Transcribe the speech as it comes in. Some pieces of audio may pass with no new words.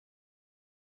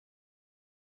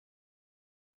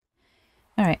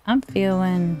Alright, I'm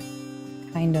feeling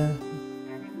kind of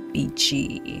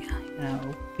beachy. You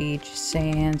know, beach,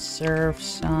 sand, surf,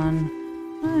 sun.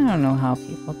 I don't know how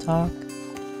people talk,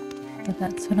 but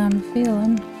that's what I'm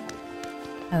feeling.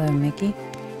 Hello, Mickey.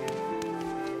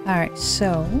 Alright,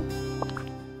 so.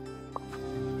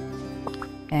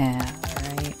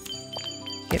 Alright.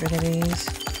 Get rid of these.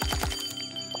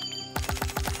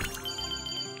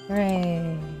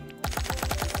 Hooray!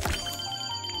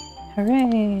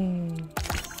 Hooray!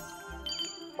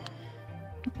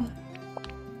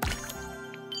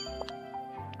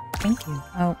 Thank you.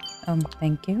 Oh,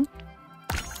 thank you.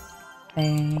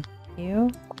 Thank you.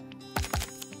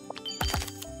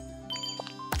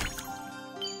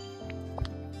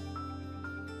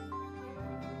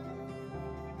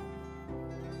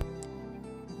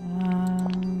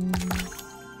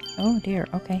 Oh dear,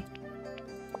 okay.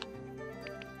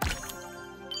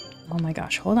 Oh my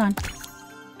gosh, hold on.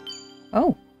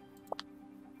 Oh.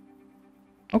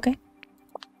 Okay.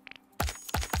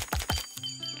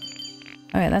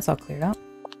 Okay, that's all cleared up.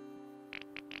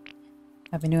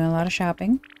 I've been doing a lot of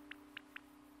shopping.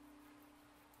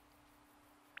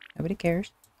 Nobody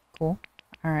cares. Cool.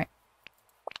 Alright.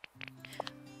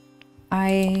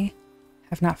 I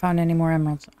have not found any more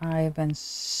emeralds. I've been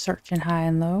searching high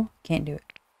and low. Can't do it.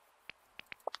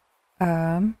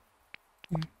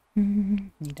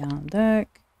 Need down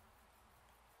deck.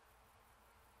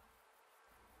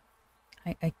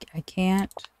 I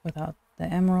can't without the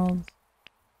emeralds.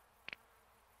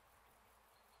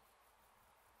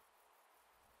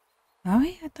 Oh,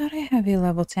 I thought I had you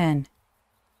level 10.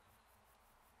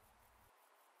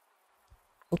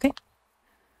 Okay.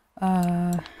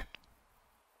 Oh,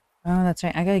 that's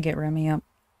right. I gotta get Remy up.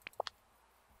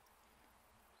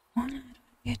 Oh, no, I don't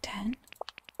get 10.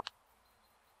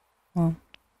 Well,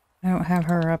 I don't have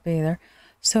her up either.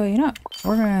 So, you know,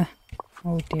 we're gonna...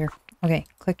 Oh, dear. Okay,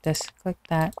 click this. Click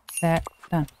that. That.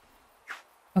 Done.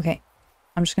 Okay.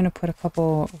 I'm just gonna put a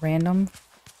couple random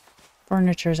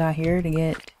furnitures out here to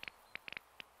get...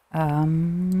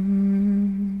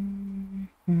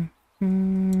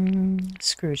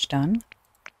 Scrooge done.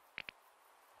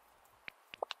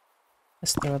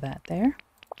 Let's throw that there.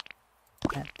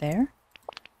 That there.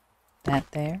 That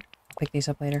there. I'll pick these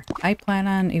up later. I plan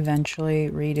on eventually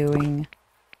redoing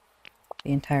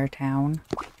the entire town.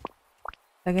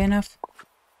 Is that good enough?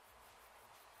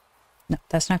 No,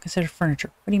 that's not considered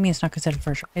furniture. What do you mean it's not considered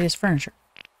furniture? It is furniture.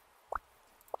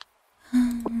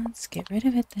 Let's get rid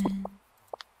of it then.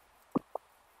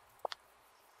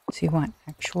 So you want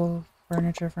actual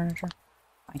furniture? Fine.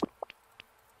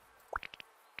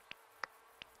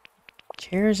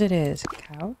 Chairs it is.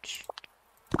 Couch.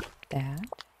 That.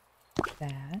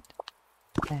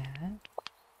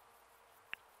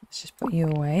 Let's just put you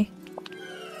away.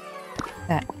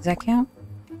 Does that count?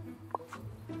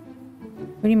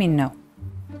 What do you mean no?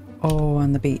 Oh,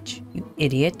 on the beach. You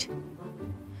idiot.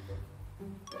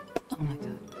 Oh my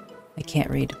god. I can't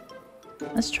read.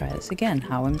 Let's try this again.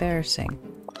 How embarrassing.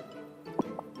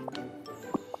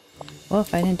 Well,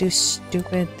 if I didn't do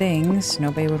stupid things,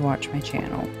 nobody would watch my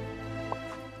channel.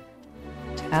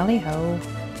 Tally ho.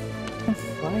 Don't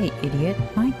fly, idiot.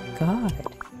 My god.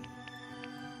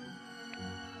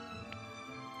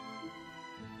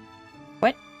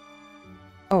 What?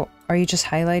 Oh, are you just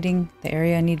highlighting the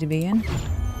area I need to be in?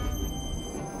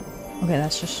 Okay,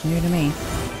 that's just new to me.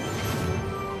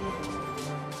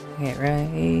 Okay,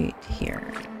 right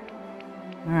here.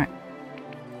 Alright.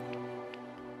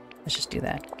 Let's just do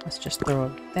that. Let's just throw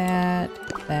that,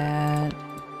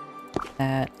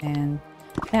 and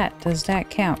that. Does that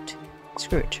count?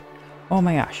 Scrooge. Oh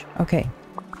my gosh. Okay.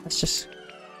 Let's just...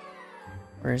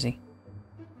 Where is he?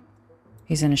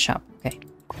 He's in a shop. Okay.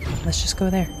 Let's just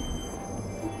go there.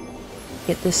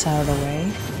 Get this out of the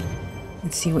way.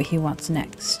 And see what he wants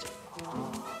next.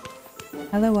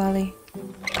 Hello, Wally.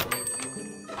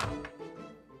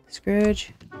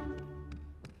 Scrooge.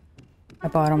 I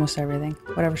bought almost everything.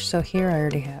 Whatever's still here, I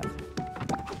already have.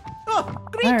 Oh,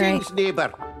 greetings,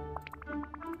 neighbour.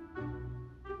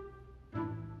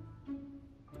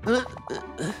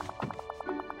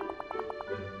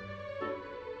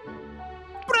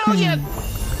 Brilliant!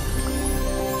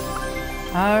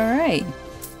 Alright.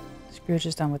 Scrooge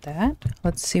is done with that.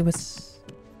 Let's see what's...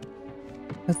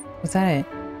 Was that it?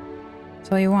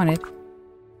 That's all you wanted?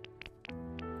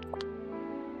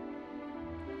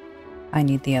 I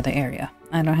need the other area.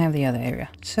 I don't have the other area.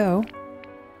 So,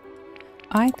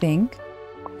 I think...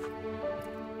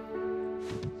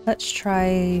 Let's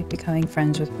try becoming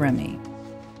friends with Remy.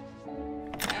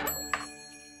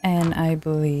 And I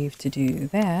believe to do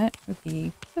that would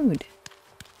be food.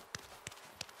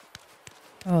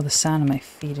 Oh, the sound of my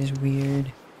feet is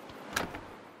weird.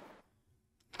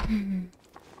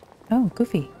 Oh,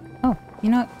 Goofy. Oh, you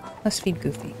know what? Let's feed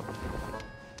Goofy.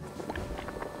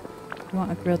 You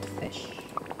want a grilled fish.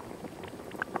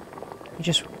 You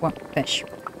just want fish.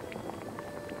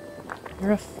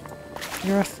 You're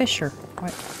a fisher.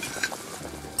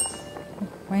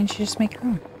 Why didn't you just make your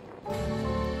own?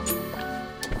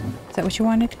 Is that what you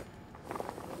wanted?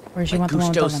 Or did you want the one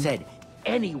with the lemon? Said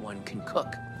anyone can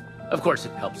cook. Of course,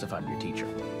 it helps if I'm your teacher.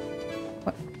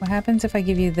 What happens if I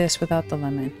give you this without the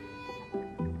lemon?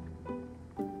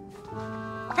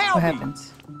 What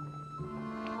happens?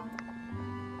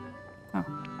 Oh.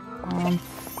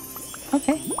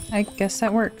 Okay. I guess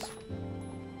that works.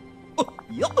 I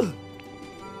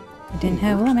didn't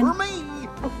have lemon.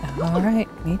 Alright,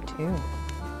 me too.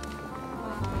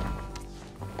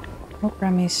 Hope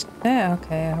Remy's...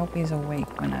 okay, I hope he's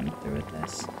awake when I'm through with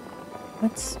this.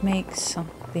 Let's make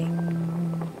something...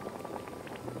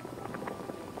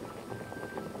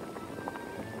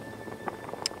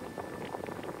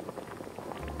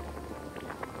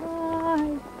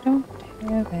 I don't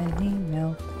have any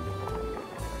milk.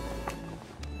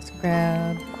 Let's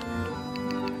grab...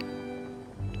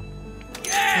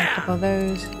 a couple of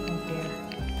those. Oh dear.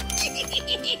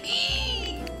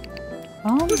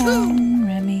 Calm down,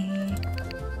 Remy.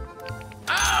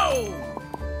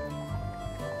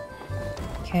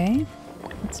 Okay,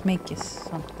 let's make you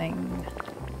something.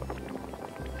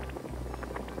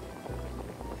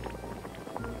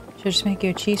 Should I just make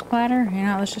you a cheese platter? You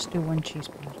know, let's just do one cheese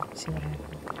platter. See what happens.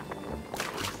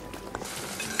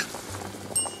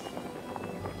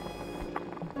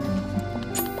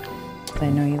 I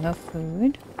know you love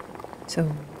food. So,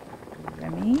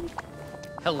 Remy?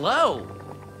 Hello!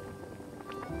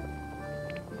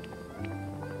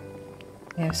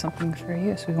 We have something for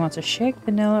you. So he wants a shake,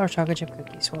 vanilla, or chocolate chip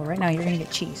cookies. Well, right now you're gonna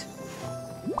get cheese.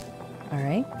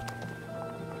 Alright.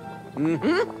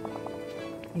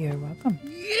 Mm-hmm. You're welcome.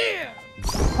 Yeah!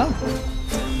 Oh.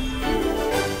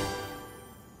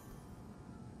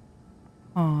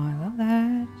 Oh, I love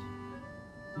that.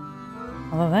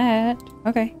 I love that.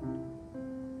 Okay.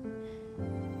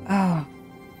 Oh.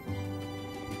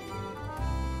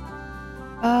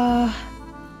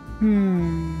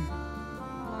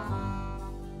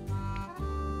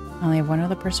 I only have one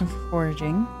other person for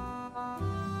foraging.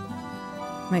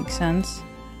 Makes sense.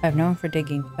 I have no one for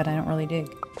digging, but I don't really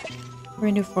dig. We're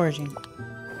gonna do foraging.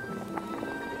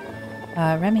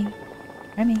 Remy.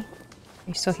 Remy. Are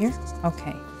you still here?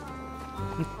 Okay.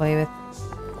 You play with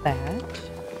that.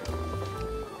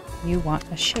 You want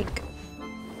a shake.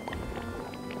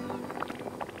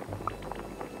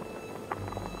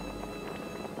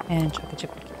 And chocolate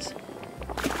chip cookies.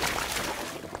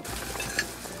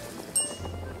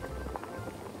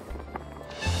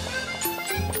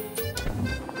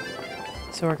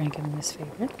 So we're gonna give him his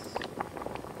favorites.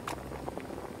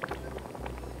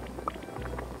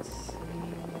 Let's see.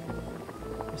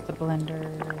 Where's the blender?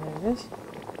 There it is.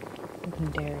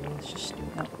 Open dairy. Let's just do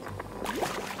milk.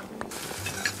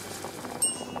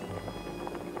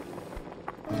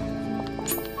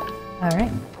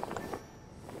 Alright.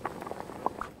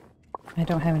 I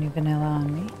don't have any vanilla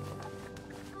on me.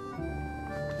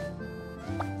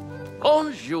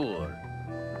 Bonjour.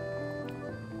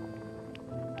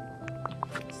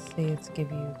 Let's see, let's give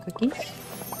you cookies.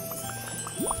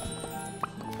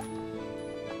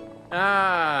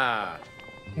 Ah.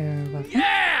 You're welcome.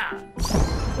 Yeah!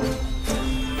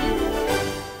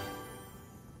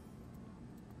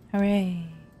 Hooray.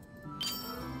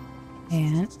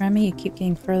 And Remy, you keep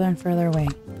getting further and further away.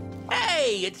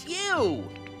 Hey, it's you!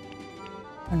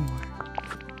 One more.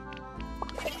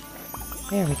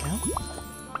 There we go.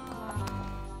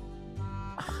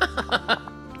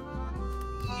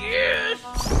 Yes!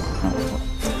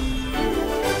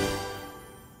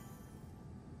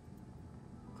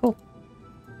 Cool.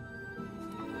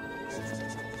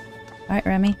 Alright,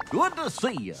 Remy. Good to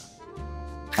see you.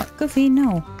 Oh, Goofy,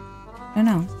 no.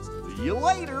 No. See you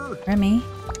later. Remy,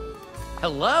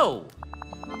 Hello!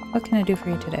 what can I do for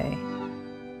you today?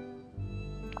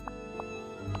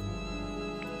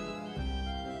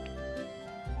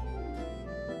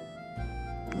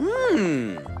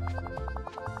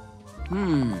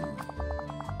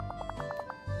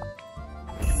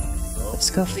 Let's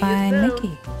go find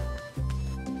Mickey.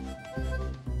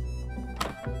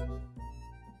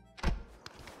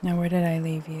 Now, where did I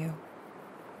leave you?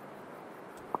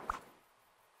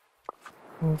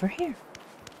 Over here.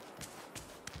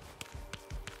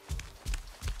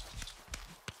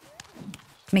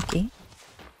 Mickey.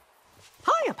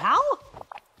 Hiya, pal.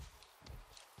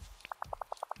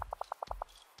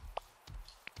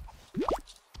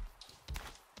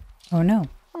 Oh no.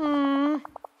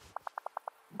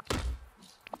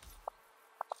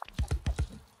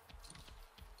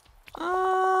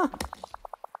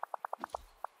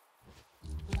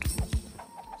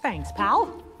 Thanks,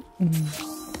 pal.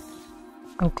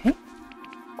 Okay.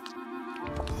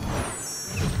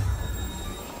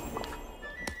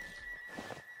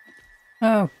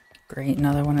 Oh, great.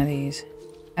 Another one of these.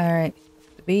 Alright.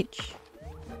 The beach.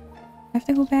 I have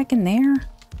to go back in there.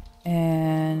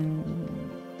 And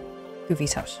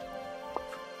Goofy's house.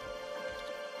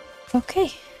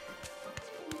 Okay.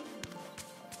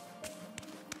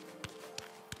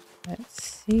 Let's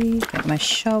see. Get my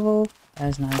shovel. That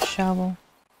is not a shovel.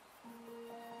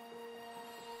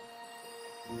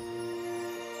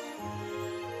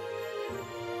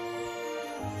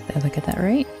 Did I look at that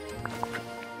right?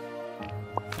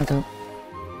 Although.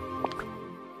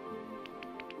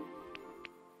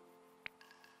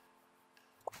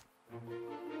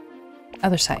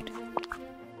 Other side.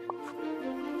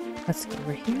 Let's go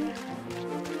over here.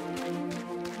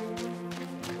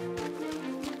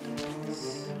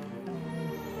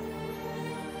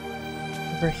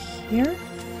 Over here.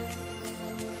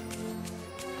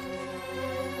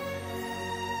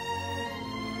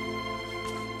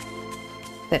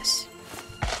 This.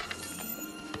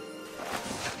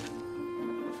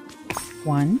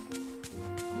 One.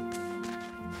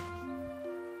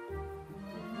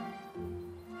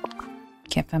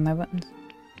 Can't find my buttons.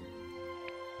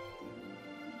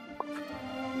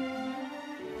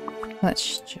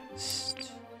 Let's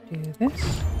just do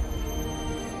this.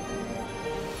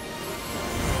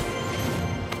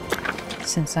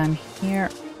 Since I'm here.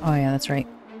 Oh yeah, that's right.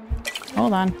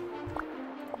 Hold on.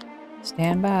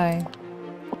 Stand by.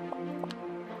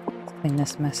 Let's clean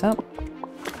this mess up.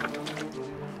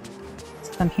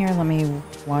 Since I'm here, let me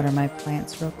water my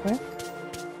plants real quick.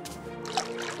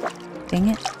 Dang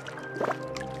it.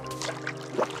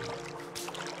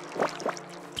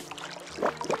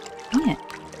 Dang it.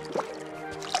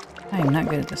 I am not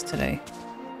good at this today.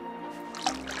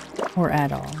 Or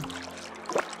at all.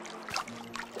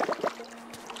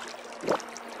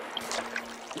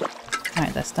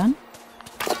 Alright, that's done.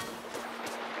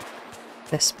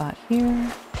 This spot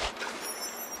here.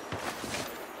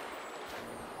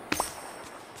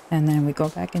 And then we go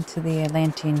back into the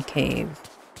Atlantean cave.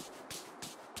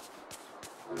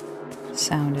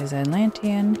 Sound is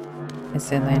Atlantean.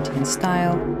 It's Atlantean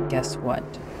style. Guess what?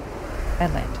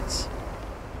 Atlantis.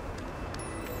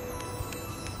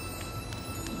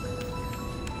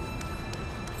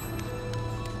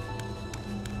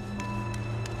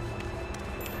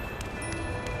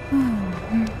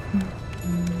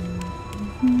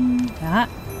 Ah.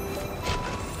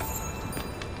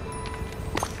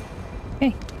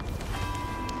 Okay.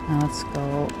 Now let's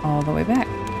go all the way back.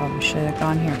 Probably should have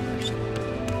gone here first.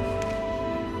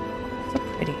 So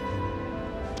pretty.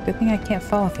 Good thing I can't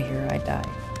fall off of here, I die.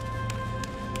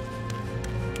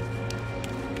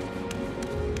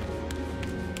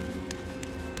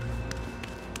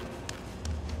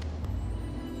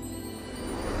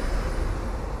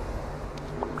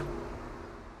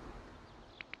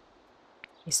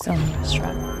 He's still in the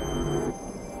restaurant.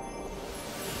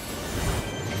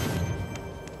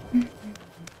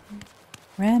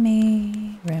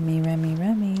 Remy, Remy, Remy,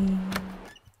 Remy.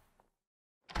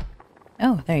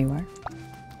 Oh, there you are.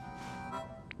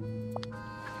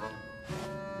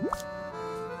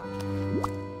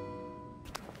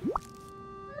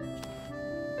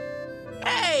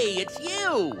 Hey, it's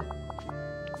you!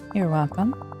 You're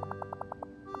welcome.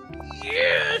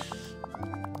 Yes!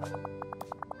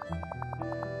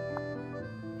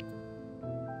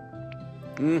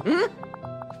 Mm-hmm.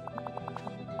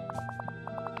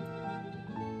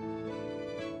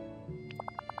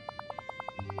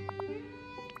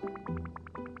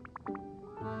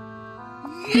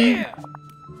 Yeah!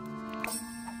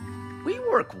 We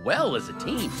work well as a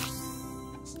team.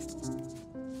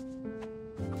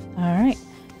 Alright.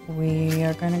 We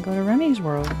are gonna go to Remy's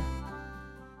world.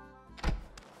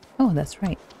 Oh, that's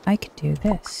right. I could do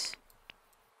this.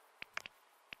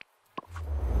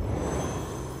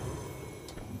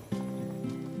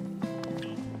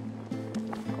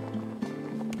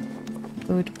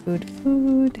 Food, food,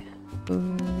 food,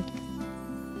 food.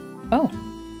 Oh.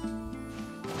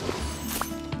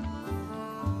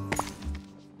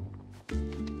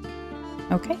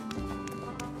 Okay.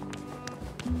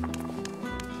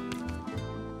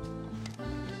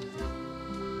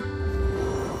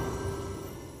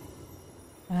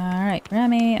 Alright,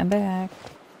 Remy, I'm back.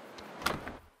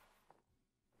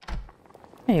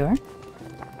 There you are.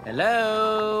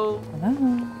 Hello?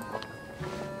 Hello.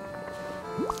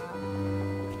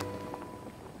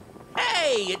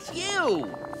 Hey, it's you!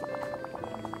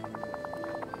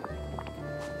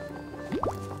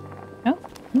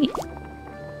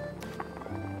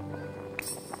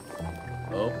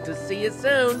 you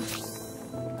soon.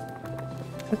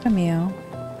 Cook a meal.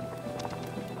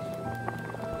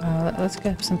 Let's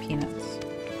get some peanuts.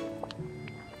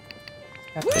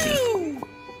 Got pretty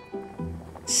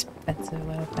expensive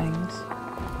little things.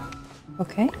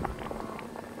 Okay.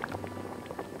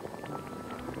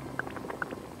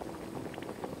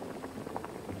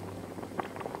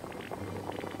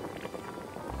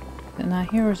 Is it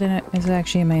not here, or is it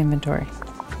actually in my inventory?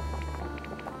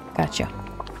 Gotcha.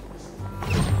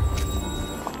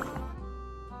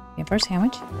 Okay, first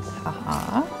sandwich.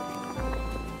 Haha.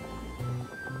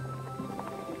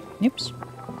 Oops.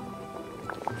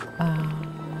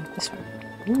 This one.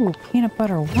 Ooh, peanut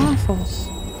butter waffles.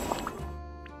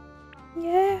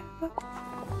 Yeah.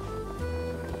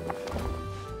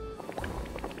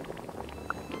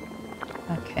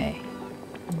 Okay.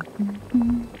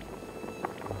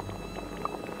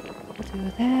 We'll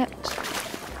do that.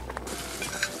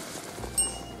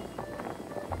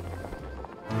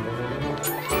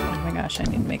 Oh my gosh, I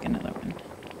need to make another one.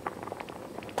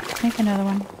 Make another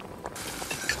one.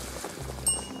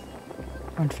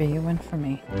 One for you, one for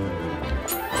me.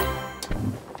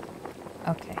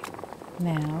 Okay.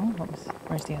 Now,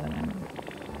 where's the other one?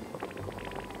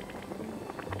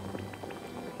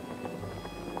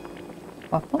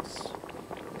 Waffles?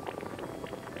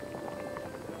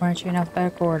 Why aren't you in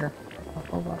alphabetical order?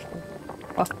 Waffle, waffle,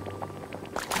 waffle.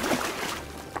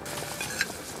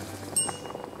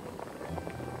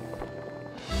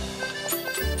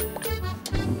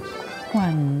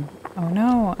 One. Oh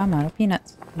no, I'm out of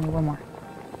peanuts. I need one more.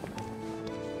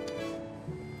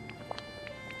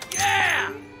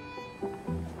 Yeah!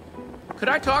 Could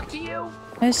I talk to you?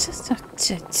 It's just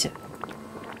a...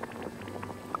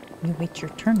 You wait your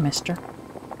turn, mister.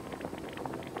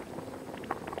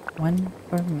 One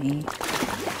for me.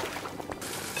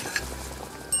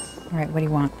 Alright, what do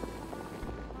you want?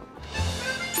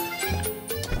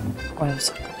 Oh, that was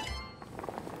so good.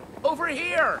 Over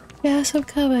here! Yes, I'm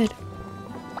covered.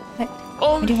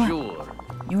 What do you want? Bonjour.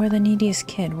 You are the neediest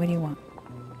kid. What do you want?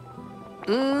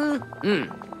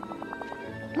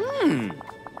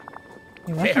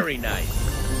 You're welcome. Very nice.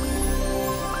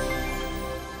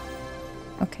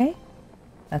 Okay.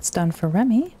 That's done for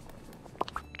Remy.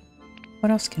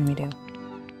 What else can we do?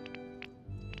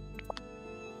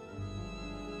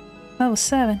 Level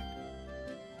 7.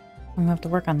 I'm gonna have to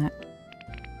work on that.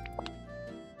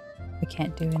 We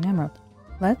can't do an emerald.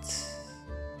 Let's...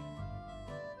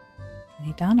 I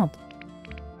need Donald.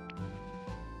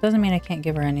 Doesn't mean I can't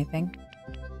give her anything.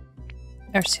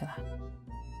 Ursula.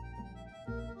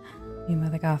 You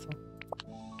Mother Gothel.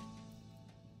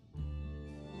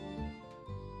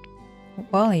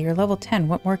 Wally, you're level 10.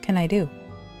 What more can I do?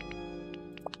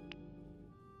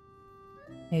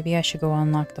 Maybe I should go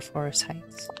unlock the Forest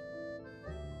Heights.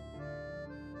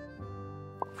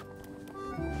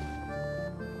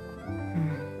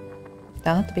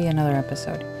 That'll have to be another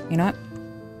episode. You know what?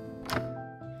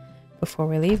 Before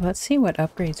we leave, let's see what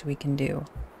upgrades we can do.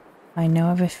 I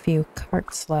know of a few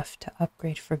carts left to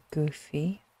upgrade for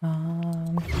Goofy.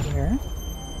 Here.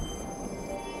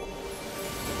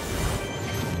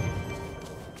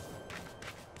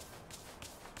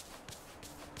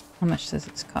 How much does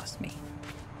this cost me?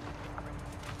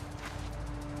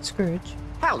 Scrooge.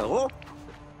 Hello.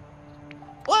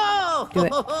 Whoa! Do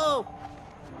it.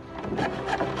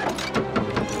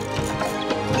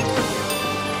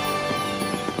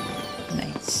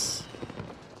 Nice.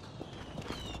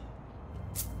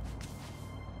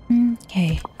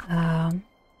 Okay,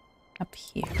 up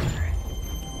here.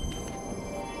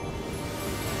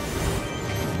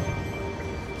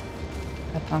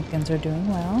 The pumpkins are doing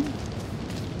well.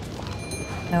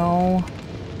 No.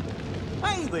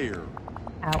 Hey there.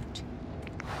 Out.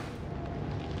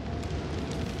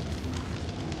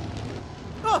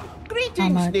 Oh, How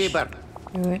greetings, much? neighbor.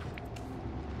 Do it.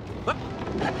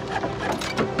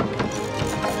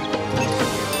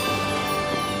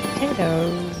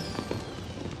 Potatoes.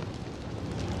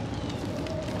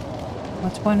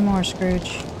 What's one more,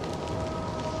 Scrooge?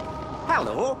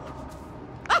 Hello.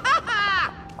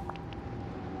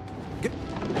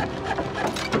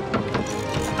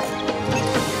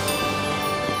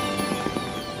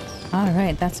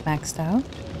 Alright, that's maxed out.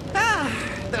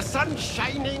 The sun's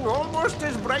shining almost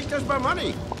as bright as my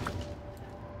money.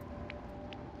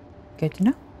 Good to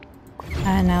know.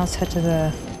 And now let's head to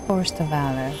the Forest of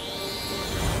Valor.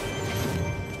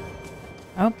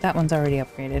 Oh, that one's already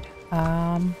upgraded.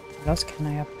 What else can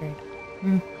I upgrade?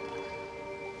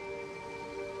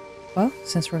 Well,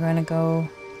 since we're going to go...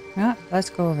 Yeah, let's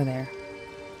go over there.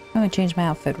 I'm going to change my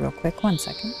outfit real quick. 1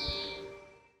 second.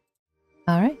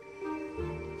 Alright.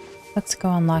 Let's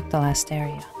go unlock the last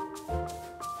area.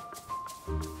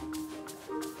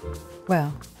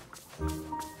 Well,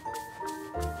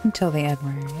 until the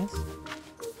Edmure areas.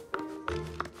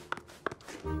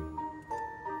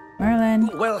 Merlin.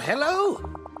 Well, hello.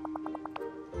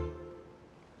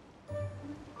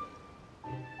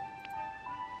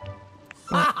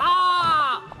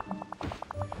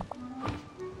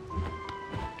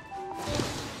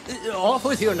 Off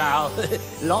with you now.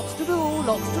 Lots to do,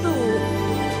 lots to do.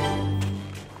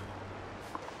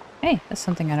 Hey, that's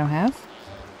something I don't have.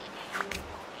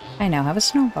 I now have a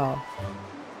snowball.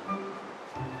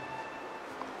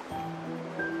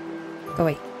 Go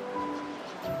away.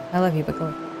 I love you, but go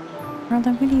away.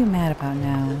 Merlin, what are you mad about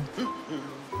now?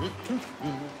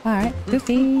 Alright,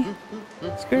 Goofy.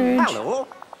 Scrooge. Hello.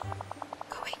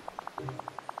 Go away.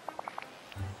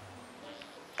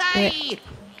 Hey.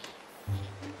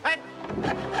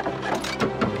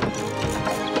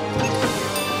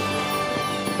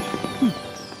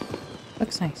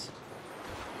 Looks nice.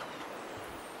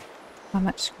 How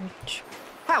much, Scrooge?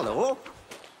 Hello.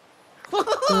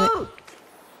 Do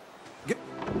it.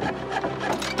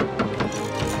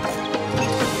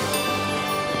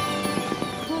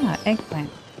 Ah, eggplant.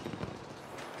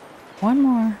 One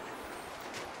more.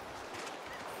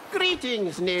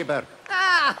 Greetings, neighbor.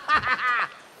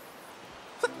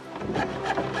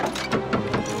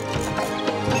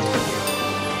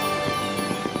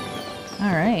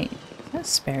 Alright. That's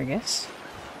asparagus.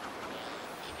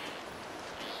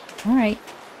 Alright.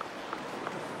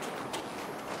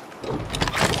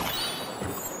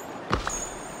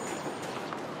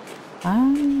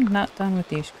 I'm not done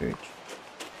with you, Scrooge.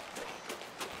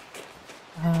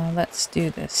 Let's do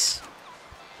this.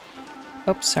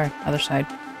 Oops, sorry. Other side.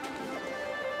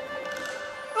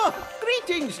 Oh,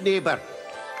 greetings, neighbor.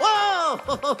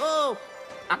 Whoa!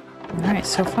 Alright,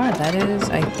 so far that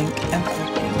is, I think,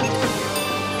 everything.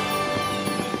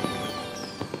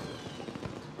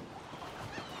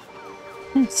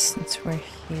 And since we're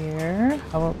here,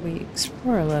 how about we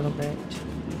explore a little bit?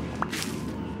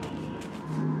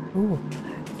 Ooh,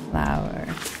 black flower.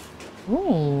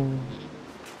 Ooh.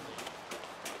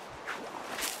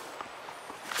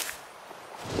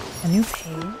 A new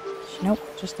page? Nope,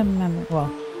 just a memory. Well,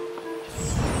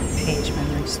 page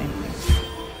memory, same thing.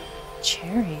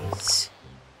 Cherries.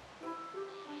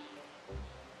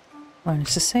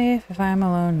 Learns to say, if I am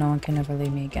alone, no one can ever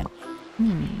leave me again.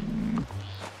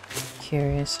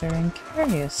 Curiouser and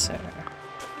curiouser.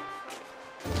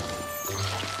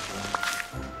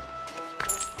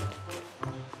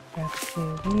 Grab a few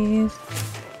of these.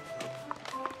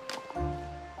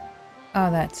 Oh,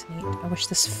 that's neat. I wish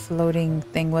this floating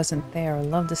thing wasn't there. I'd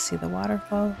love to see the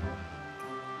waterfall.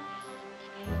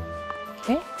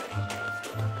 Okay.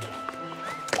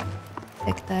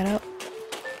 Pick that up.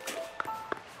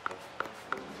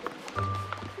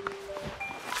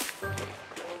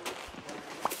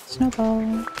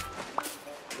 Snowball.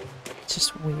 It's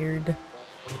just weird.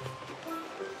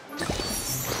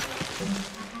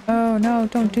 Oh no,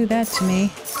 don't do that to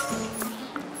me.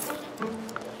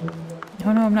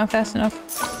 Oh no, I'm not fast enough.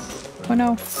 Oh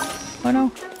no. Oh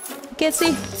no. I can't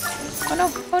see. Oh no.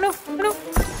 Oh no. Oh no.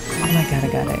 Oh my god, I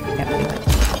got it. I got it.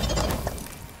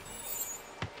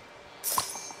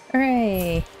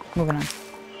 Hooray. Moving on.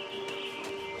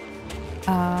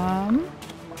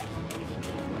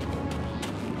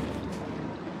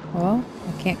 Well,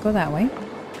 I can't go that way.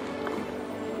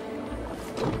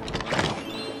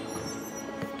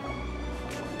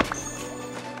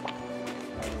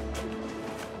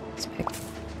 Let's pick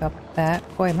up that.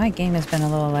 Boy, my game has been a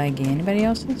little laggy. Anybody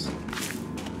else's?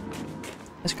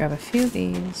 Let's grab a few of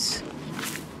these.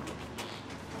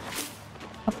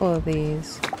 A couple of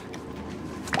these.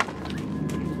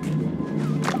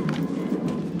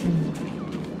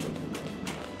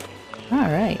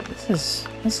 Alright, this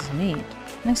is neat.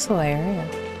 Nice little area.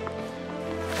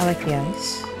 I like the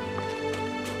ice.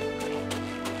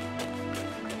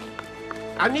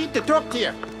 I need to talk to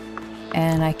you.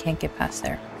 And I can't get past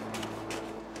there.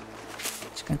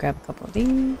 Just gonna grab a couple of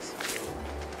these.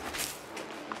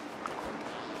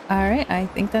 Alright, I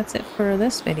think that's it for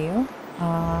this video.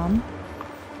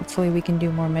 Hopefully we can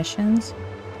do more missions.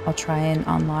 I'll try and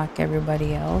unlock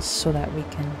everybody else so that we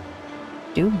can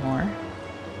do more.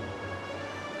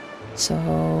 So,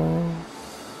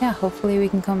 yeah, hopefully we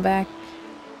can come back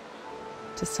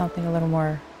to something a little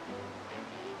more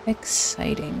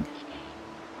exciting.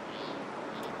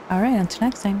 Alright, until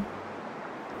next time.